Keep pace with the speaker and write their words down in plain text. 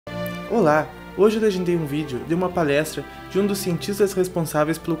Olá! Hoje eu legendei um vídeo de uma palestra de um dos cientistas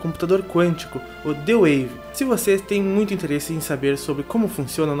responsáveis pelo computador quântico, o The Wave. Se você tem muito interesse em saber sobre como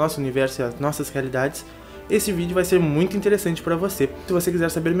funciona o nosso universo e as nossas realidades, esse vídeo vai ser muito interessante para você. Se você quiser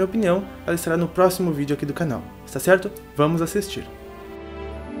saber minha opinião, ela estará no próximo vídeo aqui do canal. Está certo? Vamos assistir!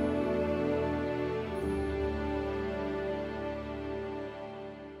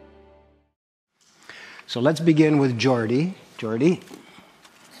 So let's begin with Geordie.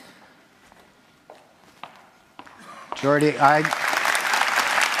 Geordie, I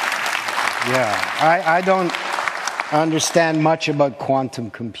don't understand much about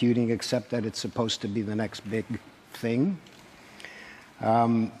quantum computing except that it's supposed to be the next big thing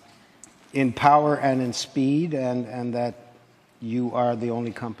in power and in speed, and that you are the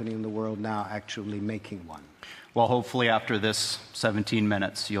only company in the world now actually making one. Well, hopefully after this 17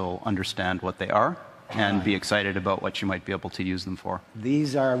 minutes, you'll understand what they are and be excited about what you might be able to use them for.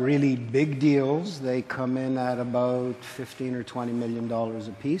 These are really big deals. They come in at about $15 or $20 million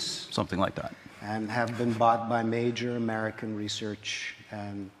a piece. Something like that. And have been bought by major American research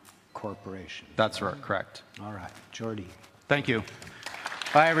and corporations. That's right, correct. All right, Geordie. Thank you.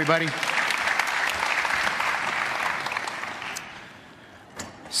 Bye, everybody.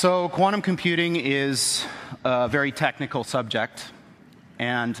 So quantum computing is a very technical subject,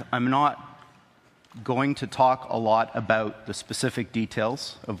 and I'm not going to talk a lot about the specific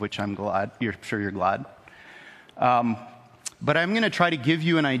details, of which I'm glad. I'm sure you're glad. But I'm going to try to give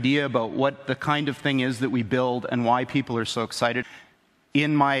you an idea about what the kind of thing is that we build and why people are so excited.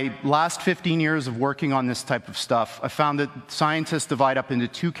 In my last 15 years of working on this type of stuff, I found that scientists divide up into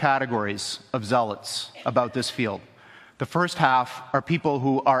two categories of zealots about this field. The first half are people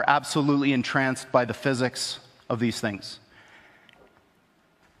who are absolutely entranced by the physics of these things.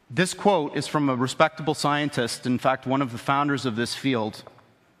 This quote is from a respectable scientist, in fact, one of the founders of this field,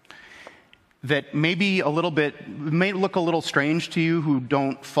 that may look a little strange to you who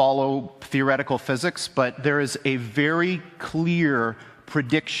don't follow theoretical physics, but there is a very clear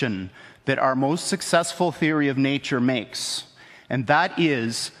prediction that our most successful theory of nature makes, and that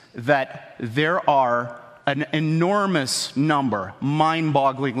is that there are an enormous number,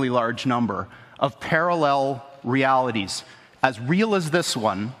 mind-bogglingly large number, of parallel realities, as real as this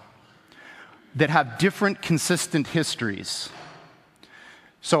one, that have different consistent histories.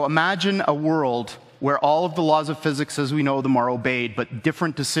 So imagine a world where all of the laws of physics as we know them are obeyed, but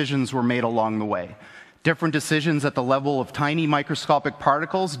different decisions were made along the way. Different decisions at the level of tiny microscopic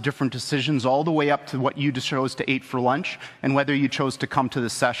particles, different decisions all the way up to what you chose to eat for lunch, and whether you chose to come to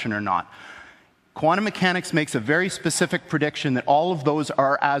this session or not. Quantum mechanics makes a very specific prediction that all of those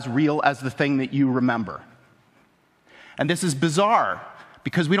are as real as the thing that you remember. And this is bizarre,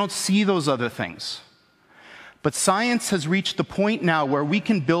 because we don't see those other things. But science has reached the point now where we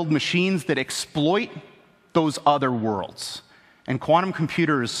can build machines that exploit those other worlds. And quantum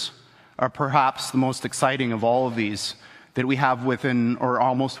computers are perhaps the most exciting of all of these that we have within, or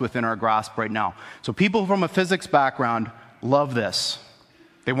almost within our grasp right now. So people from a physics background love this.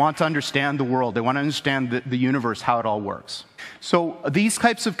 They want to understand the world. They want to understand the universe, how it all works. So these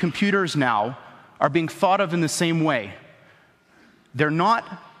types of computers now are being thought of in the same way. They're not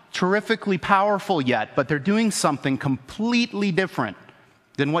terrifically powerful yet, but they're doing something completely different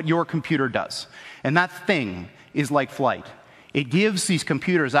than what your computer does. And that thing is like flight. It gives these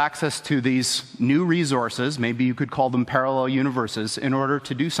computers access to these new resources, maybe you could call them parallel universes, in order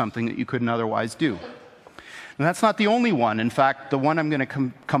to do something that you couldn't otherwise do. And that's not the only one. In fact, the one I'm going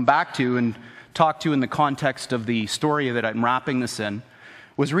to come back to and talk to in the context of the story that I'm wrapping this in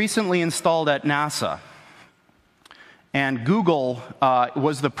was recently installed at NASA. And Google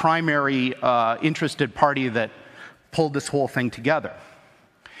was the primary interested party that pulled this whole thing together.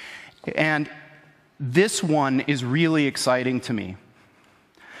 And this one is really exciting to me,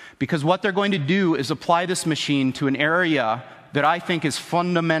 because what they're going to do is apply this machine to an area that I think is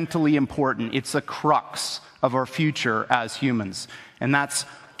fundamentally important. It's a crux of our future as humans. And that's,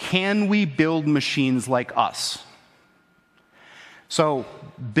 can we build machines like us? So,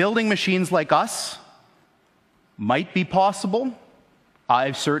 building machines like us might be possible.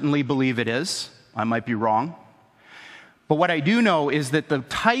 I certainly believe it is. I might be wrong. But what I do know is that the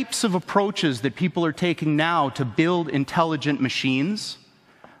types of approaches that people are taking now to build intelligent machines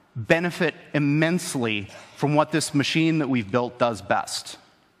benefit immensely from what this machine that we've built does best.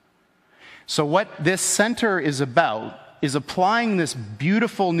 So what this center is about is applying this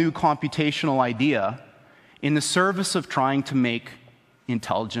beautiful new computational idea in the service of trying to make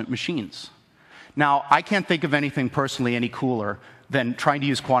intelligent machines. Now, I can't think of anything personally any cooler than trying to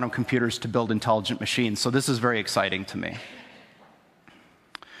use quantum computers to build intelligent machines, so this is very exciting to me.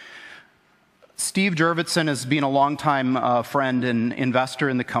 Steve Jurvetson has been a longtime friend and investor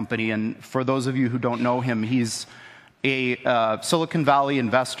in the company, and for those of you who don't know him, he's a Silicon Valley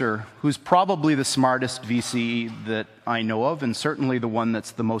investor who's probably the smartest VC that I know of, and certainly the one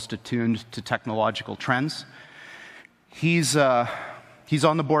that's the most attuned to technological trends. He's on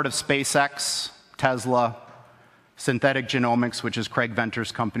the board of SpaceX, Tesla, Synthetic Genomics, which is Craig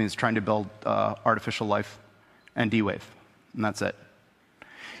Venter's company that's trying to build artificial life, and D-Wave, and that's it.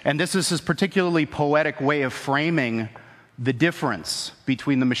 And this is his particularly poetic way of framing the difference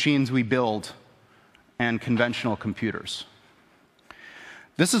between the machines we build and conventional computers.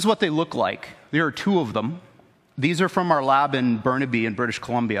 This is what they look like. There are two of them. These are from our lab in Burnaby in British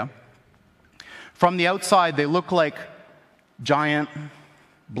Columbia. From the outside, they look like giant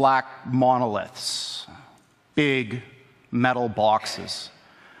black monoliths, big metal boxes,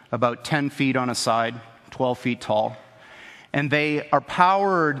 about 10 feet on a side, 12 feet tall. And they are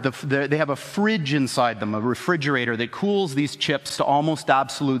powered, they have a fridge inside them, a refrigerator that cools these chips to almost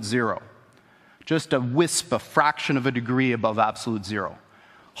absolute zero. Just a wisp, a fraction of a degree above absolute zero.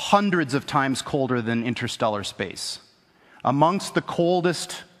 Hundreds of times colder than interstellar space. Amongst the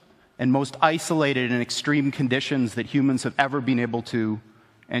coldest and most isolated and extreme conditions that humans have ever been able to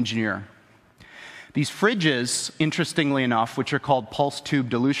engineer. These fridges, interestingly enough, which are called pulse tube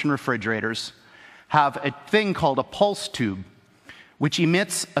dilution refrigerators, have a thing called a pulse tube, which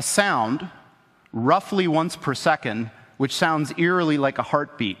emits a sound roughly once per second, which sounds eerily like a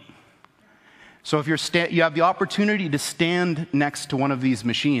heartbeat. So if you have the opportunity to stand next to one of these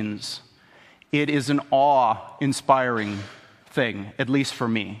machines, it is an awe-inspiring thing, at least for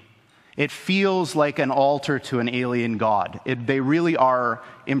me. It feels like an altar to an alien god. They really are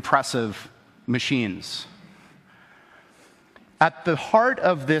impressive machines. At the heart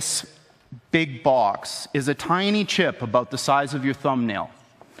of this big box is a tiny chip about the size of your thumbnail.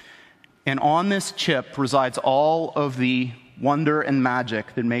 And on this chip resides all of the wonder and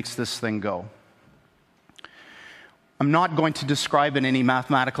magic that makes this thing go. I'm not going to describe in any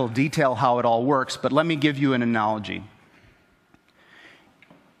mathematical detail how it all works, but let me give you an analogy.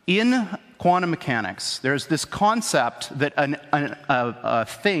 In quantum mechanics, there's this concept that a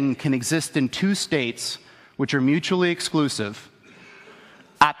thing can exist in two states which are mutually exclusive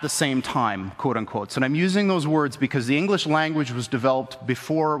at the same time, quote unquote. And I'm using those words because the English language was developed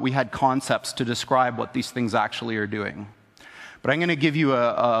before we had concepts to describe what these things actually are doing. But I'm going to give you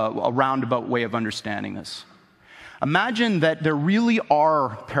a roundabout way of understanding this. Imagine that there really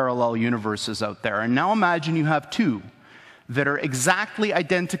are parallel universes out there, and now imagine you have two that are exactly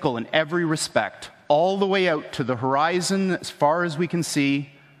identical in every respect, all the way out to the horizon as far as we can see,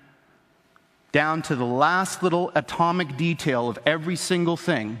 down to the last little atomic detail of every single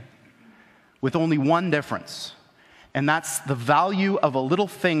thing, with only one difference. And that's the value of a little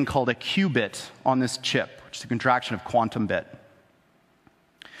thing called a qubit on this chip, which is a contraction of quantum bit.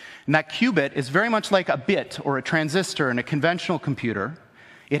 And that qubit is very much like a bit or a transistor in a conventional computer.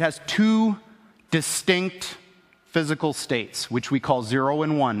 It has two distinct physical states, which we call 0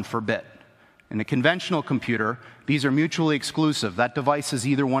 and 1 for bit. In a conventional computer, these are mutually exclusive. That device is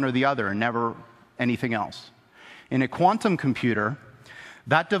either one or the other and never anything else. In a quantum computer,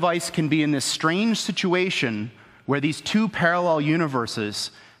 that device can be in this strange situation where these two parallel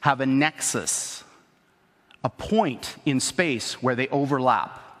universes have a nexus, a point in space where they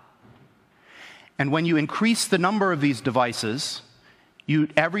overlap. And when you increase the number of these devices,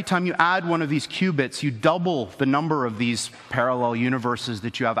 every time you add one of these qubits, you double the number of these parallel universes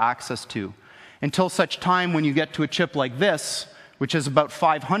that you have access to, until such time when you get to a chip like this, which is about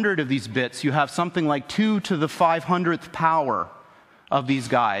 500 of these bits, you have something like 2 to the 500th power of these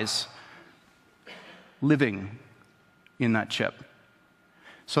guys living in that chip.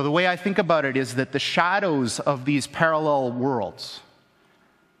 So the way I think about it is that the shadows of these parallel worlds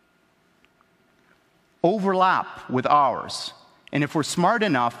overlap with ours. And if we're smart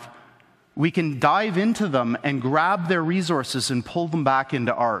enough, we can dive into them and grab their resources and pull them back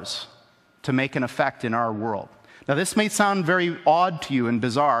into ours to make an effect in our world. Now, this may sound very odd to you and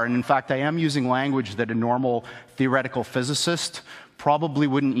bizarre, and in fact, I am using language that a normal theoretical physicist probably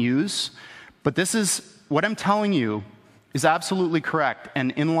wouldn't use, but this is, what I'm telling you is absolutely correct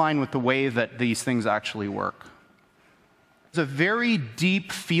and in line with the way that these things actually work. There's a very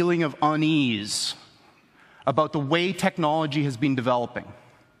deep feeling of unease about the way technology has been developing.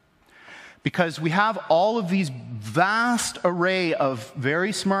 Because we have all of these vast array of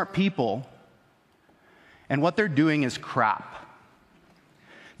very smart people, and what they're doing is crap.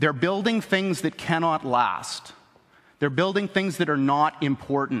 They're building things that cannot last. They're building things that are not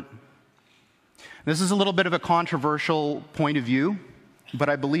important. This is a little bit of a controversial point of view, but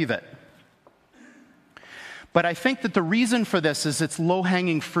I believe it. But I think that the reason for this is it's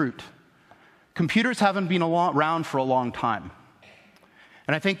low-hanging fruit. Computers haven't been around for a long time.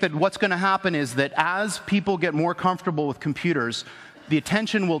 And I think that what's going to happen is that as people get more comfortable with computers, the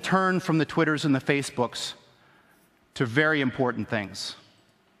attention will turn from the Twitters and the Facebooks to very important things.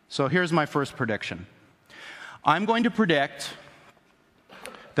 So here's my first prediction. I'm going to predict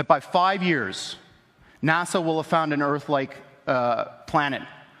that by 5 years, NASA will have found an Earth-like planet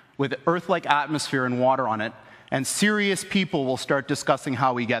with Earth-like atmosphere and water on it, and serious people will start discussing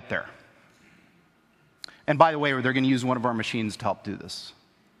how we get there. And by the way, they're going to use one of our machines to help do this.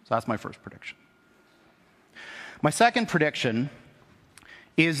 So that's my first prediction. My second prediction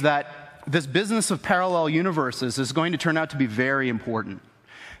is that this business of parallel universes is going to turn out to be very important.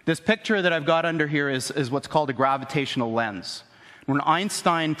 This picture that I've got under here is what's called a gravitational lens. When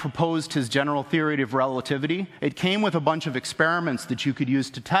Einstein proposed his general theory of relativity, it came with a bunch of experiments that you could use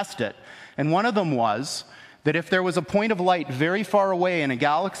to test it. And one of them was that if there was a point of light very far away and a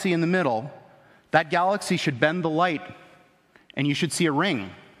galaxy in the middle, that galaxy should bend the light, and you should see a ring.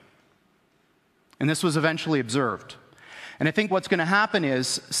 And this was eventually observed. And I think what's going to happen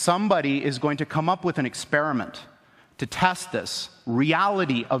is somebody is going to come up with an experiment to test this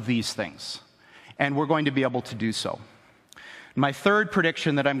reality of these things. And we're going to be able to do so. My third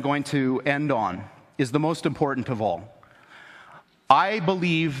prediction that I'm going to end on is the most important of all. I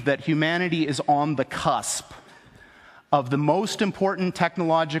believe that humanity is on the cusp of the most important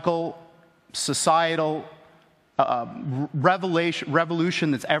technological, societal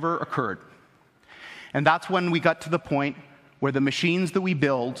revolution that's ever occurred. And that's when we got to the point where the machines that we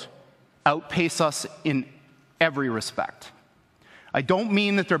build outpace us in every respect. I don't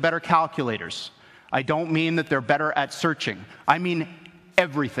mean that they're better calculators. I don't mean that they're better at searching. I mean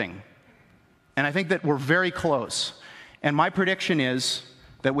everything. And I think that we're very close. And my prediction is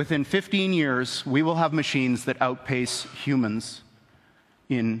that within 15 years, we will have machines that outpace humans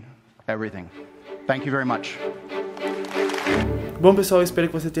in everything. Thank you very much. Bom, pessoal, espero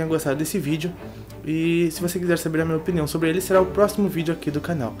que você tenha gostado desse vídeo. E se você quiser saber a minha opinião sobre ele, será o próximo vídeo aqui do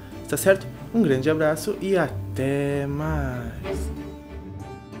canal. Tá certo? Um grande abraço e até mais!